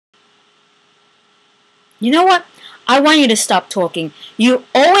You know what? I want you to stop talking. You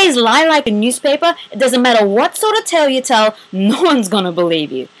always lie like a newspaper. It doesn't matter what sort of tale you tell, no one's gonna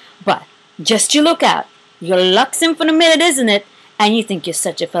believe you. But just you look out. Your luck's in for the minute, isn't it? And you think you're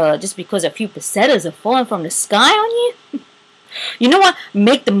such a fella just because a few pesetas have fallen from the sky on you? You know what?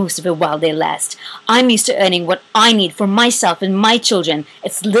 Make the most of it while they last. I'm used to earning what I need for myself and my children.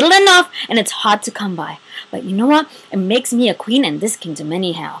 It's little enough and it's hard to come by. But you know what? It makes me a queen in this kingdom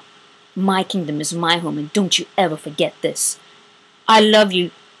anyhow. My kingdom is my home, and don't you ever forget this. I love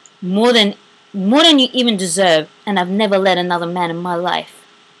you more than you even deserve, and I've never let another man in my life.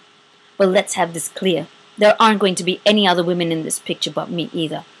 But let's have this clear. There aren't going to be any other women in this picture but me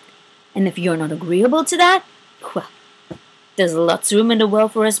either. And if you're not agreeable to that, well, there's lots of room in the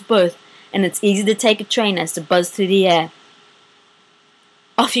world for us both, and it's easy to take a train as to buzz through the air.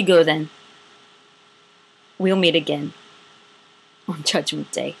 Off you go then. We'll meet again on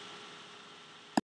Judgment Day.